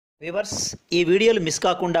Viewers ఈ వీడియోలు miss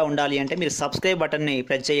కాకుండా ఉండాలి అంటే మీరు సబ్స్క్రైబ్ బటన్ని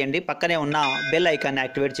ప్రెస్ చేయండి, పక్కనే ఉన్న బెల్ ఐకాన్ని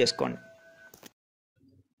యాక్టివేట్ చేసుకోండి.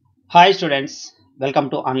 Hi students, welcome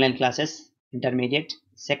to online classes intermediate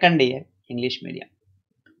second year English medium.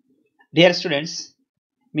 Dear students,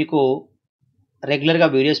 మీకు రెగ్యులర్గా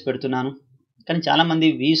వీడియోస్ పెడుతున్నాను, కానీ చాలామంది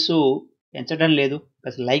వ్యూస్ పెంచడం లేదు,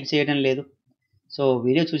 ప్లస్ లైక్ చేయడం లేదు. సో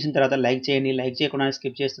వీడియో చూసిన తర్వాత లైక్ చేయండి, లైక్ చేయకుండా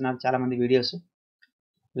స్కిప్ చేస్తున్నారు చాలామంది వీడియోస్.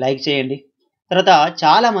 లైక్ చేయండి. తర్వాత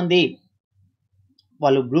చాలామంది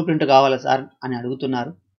వాళ్ళు బ్లూ ప్రింట్ కావాలా సార్ అని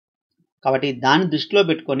అడుగుతున్నారు, కాబట్టి దాన్ని దృష్టిలో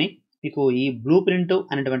పెట్టుకొని మీకు ఈ బ్లూ ప్రింట్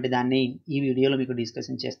అనేటువంటి దాన్ని ఈ వీడియోలో మీకు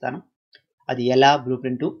డిస్కషన్ చేస్తాను. అది ఎలా బ్లూ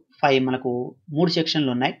ప్రింట్ 5 మనకు 3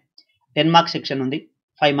 సెక్షన్లు ఉన్నాయి. 10 మార్క్స్ సెక్షన్ ఉంది,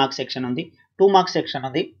 5 మార్క్స్ సెక్షన్ ఉంది, 2 మార్క్స్ సెక్షన్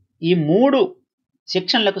ఉంది. ఈ 3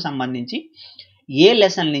 సెక్షన్లకు సంబంధించి ఏ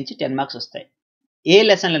లెసన్ నుంచి 10 మార్క్స్ వస్తాయి, ఏ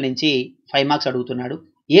లెసన్ల నుంచి 5 మార్క్స్ అడుగుతున్నాడు,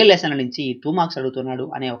 ఏ లెసన్ల నుంచి 2 మార్క్స్ అడుగుతున్నాడు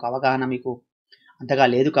అనే ఒక అవగాహన మీకు అంతగా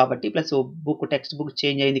లేదు కాబట్టి, ప్లస్ టెక్స్ట్ బుక్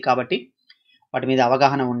చేంజ్ అయింది కాబట్టి వాటి మీద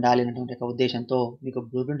అవగాహన ఉండాలి అనేటువంటి ఒక ఉద్దేశంతో మీకు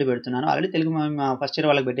బ్లూ ప్రింట్ పెడుతున్నాను. ఆల్రెడీ తెలుగు ఫస్ట్ ఇయర్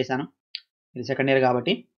వాళ్ళకి పెట్టేశాను, ఇది సెకండ్ ఇయర్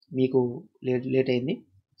కాబట్టి మీకు లేట్ అయింది.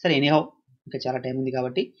 సరే, ఎనీహౌ ఇంకా చాలా టైం ఉంది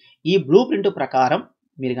కాబట్టి ఈ బ్లూ ప్రింట్ ప్రకారం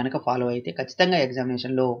మీరు కనుక ఫాలో అయితే ఖచ్చితంగా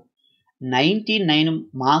ఎగ్జామినేషన్లో 99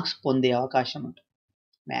 మార్క్స్ పొందే అవకాశం ఉంటుంది.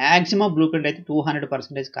 మ్యాక్సిమం బ్లూ ప్రింట్ అయితే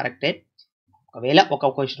 200% కరెక్టే. ఒకవేళ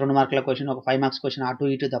ఒక క్వశ్చన్ 2 మార్కుల క్వశ్చన్, ఒక 5 మార్క్స్ క్వశ్చన్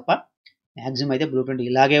అటు ఇటు తప్ప మ్యాక్సిమం అయితే బ్లూ ప్రింట్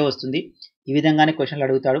ఇలాగే వస్తుంది. ఈ విధంగానే క్వశ్చన్లు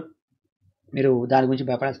అడుగుతాడు, మీరు దాని గురించి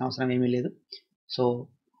భయపడాల్సిన అవసరం ఏమీ లేదు. సో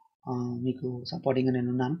మీకు సపోర్టింగ్గా నేను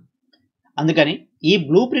ఉన్నాను. అందుకని ఈ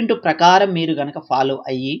బ్లూ ప్రింట్ ప్రకారం మీరు కనుక ఫాలో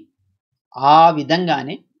అయ్యి ఆ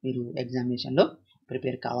విధంగానే మీరు ఎగ్జామినేషన్లో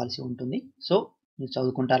ప్రిపేర్ కావాల్సి ఉంటుంది. సో మీరు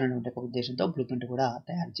చదువుకుంటారనే ఒక ఉద్దేశంతో బ్లూ ప్రింట్ కూడా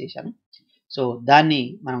తయారు చేశాను. సో దాన్ని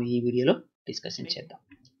మనం ఈ వీడియోలో డిస్కషన్ చేద్దాం.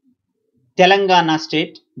 Telangana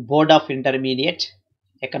state board of intermediate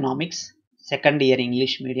economics second year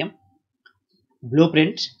English medium blue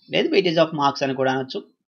print లేదు వెయిటేజ్ ఆఫ్ మార్క్స్ అని కూడా అనొచ్చు.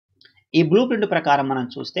 ఈ బ్లూ ప్రింట్ ప్రకారం మనం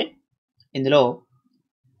చూస్తే ఇందులో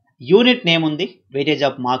యూనిట్ నేమ్ ఉంది, వెయిటేజ్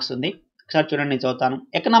ఆఫ్ మార్క్స్ ఉంది. ఒకసారి చూడండి, నేను చదువుతాను.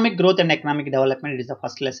 Economic growth and economic development it is the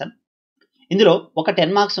first lesson. ఇందులో ఒక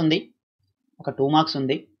 10 మార్క్స్ ఉంది, ఒక 2 మార్క్స్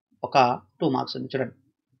ఉంది, ఒక 2 మార్క్స్ ఉంది. చూడండి,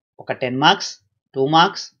 ఒక 10 మార్క్స్, 2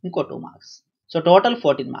 మార్క్స్, ఇంకో 2 మార్క్స్. So total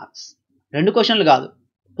 14 marks. 2 క్వశ్చన్లు కాదు,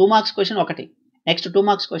 2 మార్క్స్ క్వశ్చన్ ఒకటి, నెక్స్ట్ 2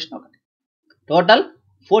 మార్క్స్ క్వశ్చన్ ఒకటి, total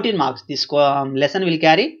 14 marks. This lesson will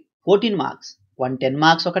carry 14 marks. 1 10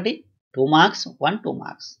 marks ఒకటి, 2 marks, 1 2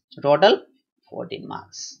 marks. So total 14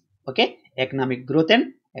 marks. Okay, economic growth and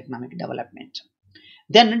economic development.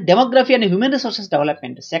 Then demography and human resources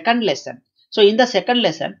development second lesson. So in the second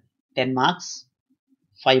lesson 10 marks,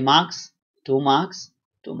 5 marks, 2 marks,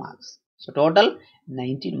 2 marks. So total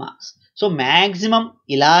 19 marks. So maximum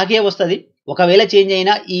ఇలాగే వస్తుంది. ఒకవేళ change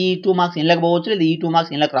అయినా ఈ 2 marks ఇళ్ళకి పోవచ్చు, లేదా ఈ 2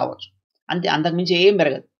 marks ఇళ్ళకి రావచ్చు, అంతే. అంతకుమించి ఏం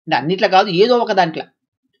పెరగదు. అంటే అన్నిట్లో కాదు, ఏదో ఒక దాంట్లో.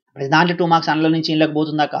 దాంట్లో 2 మార్క్స్ అందులో నుంచి ఇళ్ళకి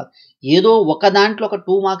పోతుందా కాదు, ఏదో ఒక దాంట్లో ఒక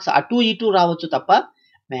 2 మార్క్స్ అటు ఇటు రావచ్చు తప్ప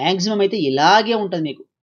మ్యాక్సిమం అయితే ఇలాగే ఉంటుంది మీకు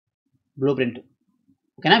బ్లూ ప్రింట్.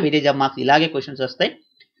 ఓకేనా, వెయిటేజ్ ఆఫ్ మార్క్స్ ఇలాగే క్వశ్చన్స్ వస్తాయి.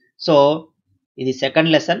 సో ఇది సెకండ్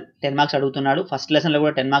లెసన్ 10 మార్క్స్ అడుగుతున్నాడు. ఫస్ట్ లెసన్లో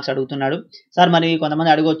కూడా 10 మార్క్స్ అడుగుతున్నాడు. సార్ మరి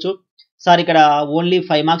కొంతమంది అడగవచ్చు, సార్ ఇక్కడ ఓన్లీ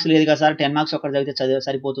 5 మార్క్స్ లేదు కదా సార్, 10 మార్క్స్ ఒకటి చదివితే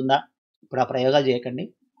సరిపోతుందా? ఇప్పుడు ఆ ప్రయోగాలు చేయకండి,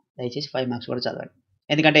 దయచేసి 5 మార్క్స్ కూడా చదవండి.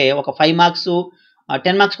 ఎందుకంటే ఒక 5 మార్క్స్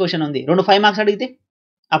 10 మార్క్స్ క్వశ్చన్ ఉంది, 2 5 మార్క్స్ అడిగితే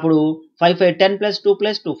అప్పుడు 5 5 10 + 2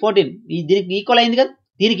 + 2 14. దీనికి ఈక్వల్ అయింది కదా,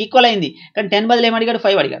 దీనికి ఈక్వల్ అయింది. కానీ 10 బదులు ఏం అడిగాడు,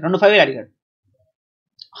 5 అడిగాడు, 2 5 అడిగాడు.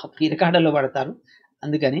 అప్పుడు ఈ రికార్డుల్లో పడతారు.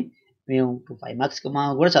 అందుకని మేము 5 మార్క్స్కి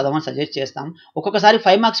కూడా చదవమని సజెస్ట్ చేస్తాం. ఒక్కొక్కసారి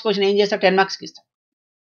 5 మార్క్స్ క్వశ్చన్ ఏం చేస్తాడు, 10 మార్క్స్కి ఇస్తాడు.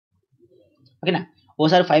 ఓకేనా,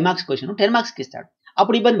 ఓసారి 5 మార్క్స్ క్వశ్చన్ 10 మార్క్స్కి ఇస్తాడు,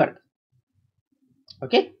 అప్పుడు ఇబ్బంది పడతాడు.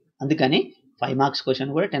 ఓకే, అందుకని 5 మార్క్స్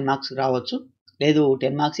క్వశ్చన్ కూడా 10 మార్క్స్ రావచ్చు, లేదు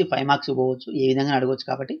 10 మార్క్స్ 5 మార్క్స్ పోవచ్చు, ఏ విధంగా అడగవచ్చు.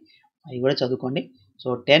 కాబట్టి అవి కూడా చదువుకోండి. సో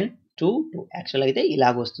 10 2 2 యాక్చువల్ అయితే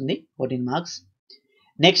ఇలాగ వస్తుంది, 14 మార్క్స్.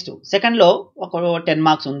 నెక్స్ట్ సెకండ్లో ఒక 10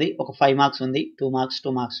 మార్క్స్ ఉంది, ఒక 5 మార్క్స్ ఉంది, 2 marks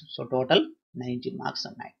 2 marks. So total 19 marks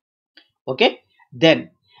ఉన్నాయి. Okay, then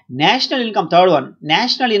national income third one,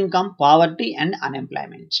 national income poverty and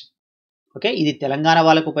unemployment. Okay, ఇది తెలంగాణ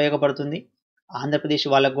వాళ్ళకు ఉపయోగపడుతుంది, ఆంధ్రప్రదేశ్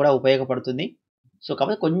వాళ్ళకు కూడా ఉపయోగపడుతుంది. సో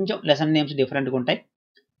కాబట్టి కొంచెం లెసన్ నేమ్స్ డిఫరెంట్గా ఉంటాయి.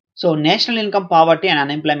 So national income poverty and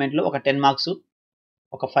అన్ఎంప్లాయ్మెంట్లో ఒక 10 మార్క్స్,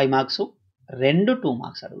 ఒక 5 మార్క్స్, 2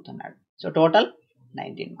 మార్క్స్ అడుగుతున్నాడు. So total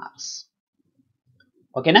 19 marks.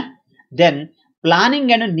 ఓకేనా, దెన్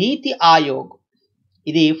ప్లానింగ్ అండ్ నీతి ఆయోగ్,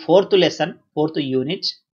 ఇది 4th లెసన్ 4th యూనిట్.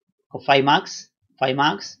 ఒక 5 మార్క్స్, 5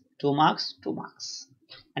 మార్క్స్, 2 మార్క్స్, 2 మార్క్స్.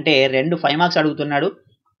 అంటే 2 5 మార్క్స్ అడుగుతున్నాడు,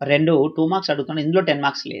 2 2 మార్క్స్ అడుగుతున్నాడు. ఇందులో 10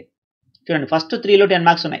 మార్క్స్ లేదు. చూడండి, ఫస్ట్ 3లో 10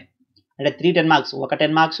 మార్క్స్ ఉన్నాయి, అంటే 3 10 మార్క్స్, ఒక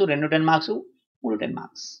 10 marks, 2 10 marks, 3 10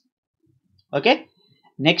 marks. Okay,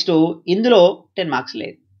 next ఇందులో 10 మార్క్స్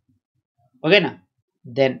లేదు, ఓకేనా.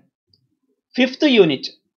 Then 5th unit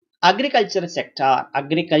agricultural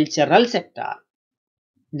sector.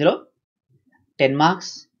 ఇందులో 10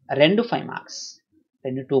 marks, 2 5 marks,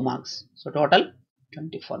 2 marks. So total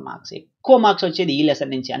 24 marks. ఎక్కువ మార్క్స్ వచ్చేది ఈ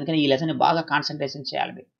లెసన్ నుంచి, అందుకని ఈ లెసన్ బాగా కాన్సన్ట్రేషన్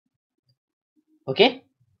చేయాలి మీరు. ఓకే,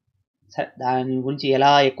 సరే దాని గురించి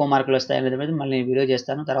ఎలా ఎక్కువ మార్కులు వస్తాయి అనేది మళ్ళీ నేను వీడియో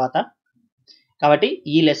చేస్తాను తర్వాత. కాబట్టి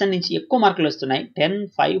ఈ లెసన్ నుంచి ఎక్కువ మార్కులు వస్తున్నాయి. 10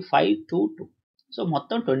 5 5 2 2. సో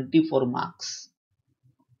మొత్తం 24 మార్క్స్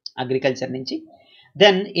అగ్రికల్చర్ నుంచి.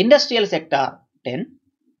 Then industrial sector 10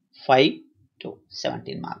 5 2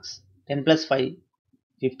 17 marks. 10 + 5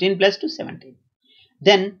 15 + 2 17.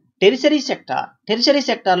 Then tertiary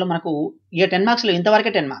సెక్టార్లో మనకు ఇక 10 మార్క్స్లో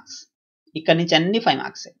ఇంతవరకే 10 మార్క్స్. ఇక్కడ నుంచి అన్ని 5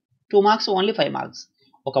 మార్క్స్. 2 marks only 5 marks.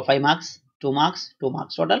 ఒక 5 marks, 2 marks, 2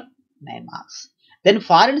 marks, total 9 marks. Then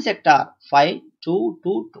foreign sector 5 2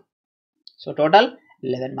 2 2. So total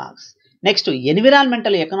 11 marks. Next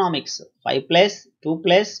environmental economics 5 + 2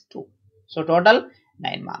 + 2. So total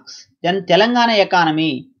 9 marks. Then Telangana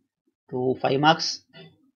economy 5 marks,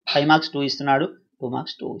 5 marks 2 ఇస్తున్నాడు, 2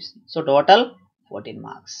 marks 2 ఇస్తున్నాడు. So total 14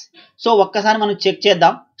 marks. సో ఒక్కసారి మనం check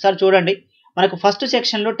చేద్దాం. ఒకసారి చూడండి, మనకు first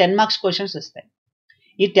సెక్షన్లో 10 మార్క్స్ క్వశ్చన్స్ వస్తాయి.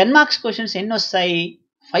 ఈ 10 మార్క్స్ క్వశ్చన్స్ ఎన్ని వస్తాయి?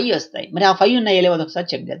 5 వస్తాయి. మరి ఆ 5 ఉన్నాయో లేవో ఒకసారి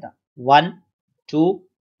చెక్ చేద్దాం. 1 2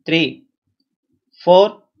 3 4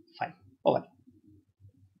 5 ఓవర్.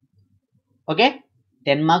 ఓకే,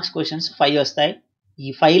 10 మార్క్స్ క్వశ్చన్స్ 5 వస్తాయి.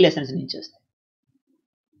 ఈ 5 లెసన్స్ నుంచి వస్తాయి.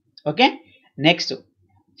 ఓకే, నెక్స్ట్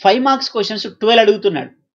 5 మార్క్స్ క్వశ్చన్స్ 12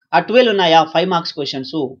 అడుగుతున్నాడు. ఆ 12 ఉన్నాయా? 5 marks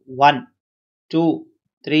questions 1 2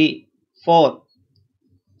 3 4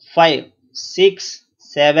 5 6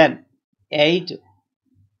 7 8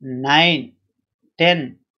 9 10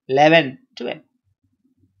 11 12.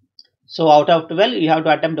 So out of 12 you have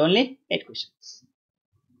to attempt only 8 questions.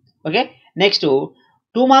 Okay, next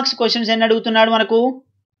 2 marks questions ఎన్ని అడుగుతున్నాడు? మనకు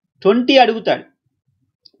 20 అడుగుతాడు.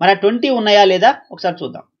 మరి 20 ఉన్నాయా లేదా ఒకసారి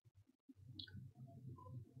చూద్దాం.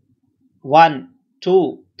 1 2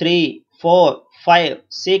 3 4 5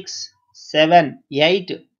 6 7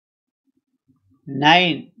 8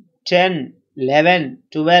 9 10 11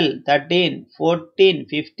 12 13 14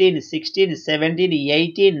 15 16 17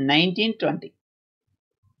 18 19 20.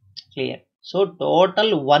 Clear. So total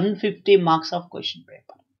 150 marks of question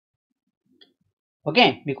paper. Okay,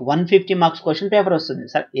 మీకు 150 మార్క్స్ క్వశ్చన్ పేపర్ వస్తుంది.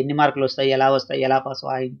 సరే ఎన్ని మార్కులు వస్తాయి, ఎలా వస్తాయి, ఎలా పాస్,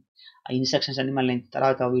 ఆ ఇన్స్ట్రక్షన్స్ అన్ని మళ్ళీ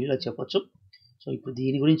తర్వాత వీడియోలో చెప్పొచ్చు. సో ఇప్పుడు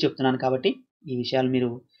దీని గురించి చెప్తున్నాను కాబట్టి ఈ విషయాలు మీరు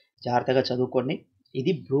జాగ్రత్తగా చదువుకోండి.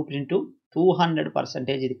 ఇది బ్లూ ప్రింట్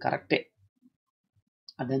 200% ఇది కరెక్టే.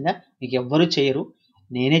 అర్థంగా, మీకు ఎవ్వరూ చేయరు,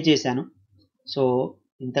 నేనే చేశాను. సో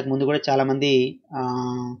ఇంతకుముందు కూడా చాలామంది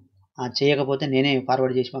చేయకపోతే నేనే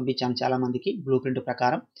ఫార్వర్డ్ చేసి పంపించాను చాలామందికి బ్లూ ప్రింట్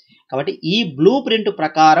ప్రకారం. కాబట్టి ఈ బ్లూ ప్రింట్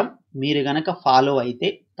ప్రకారం మీరు గనక ఫాలో అయితే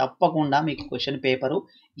తప్పకుండా మీకు క్వశ్చన్ పేపరు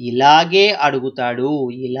ఇలాగే అడుగుతాడు,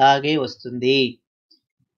 ఇలాగే వస్తుంది,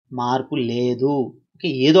 మార్పు లేదు. ఓకే,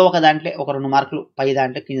 ఏదో ఒక దాంట్లో ఒక 2 మార్కులు పై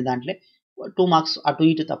దాంట్లో కింద దాంట్లో 2 మార్క్స్ అటు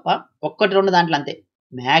ఇటు తప్ప 1 2 దాంట్లో అంతే.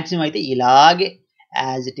 మ్యాక్సిమం అయితే ఇలాగే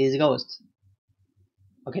యాజ్ ఇట్ ఈజ్గా వస్తుంది.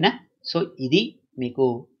 ఓకేనా. సో ఇది మీకు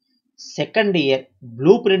సెకండ్ ఇయర్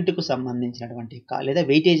బ్లూ ప్రింట్కు సంబంధించినటువంటి లేదా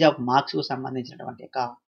వెయిటేజ్ ఆఫ్ మార్క్స్కు సంబంధించినటువంటి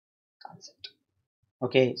కాన్సెప్ట్.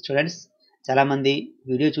 ఓకే స్టూడెంట్స్, చాలామంది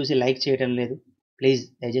వీడియో చూసి లైక్ చేయడం లేదు. ప్లీజ్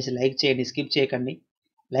దయచేసి లైక్ చేయండి, స్కిప్ చేయకండి.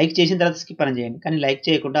 లైక్ చేసిన తర్వాత స్కిప్ అని చేయండి, కానీ లైక్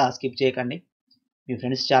చేయకుండా స్కిప్ చేయకండి. మీ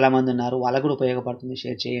ఫ్రెండ్స్ చాలామంది ఉన్నారు, వాళ్ళకు కూడా ఉపయోగపడుతుంది,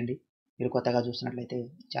 షేర్ చేయండి. మీరు కొత్తగా చూస్తున్నట్లయితే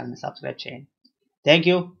ఛానల్ని సబ్స్క్రైబ్ చేయండి. Thank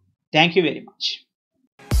you very much.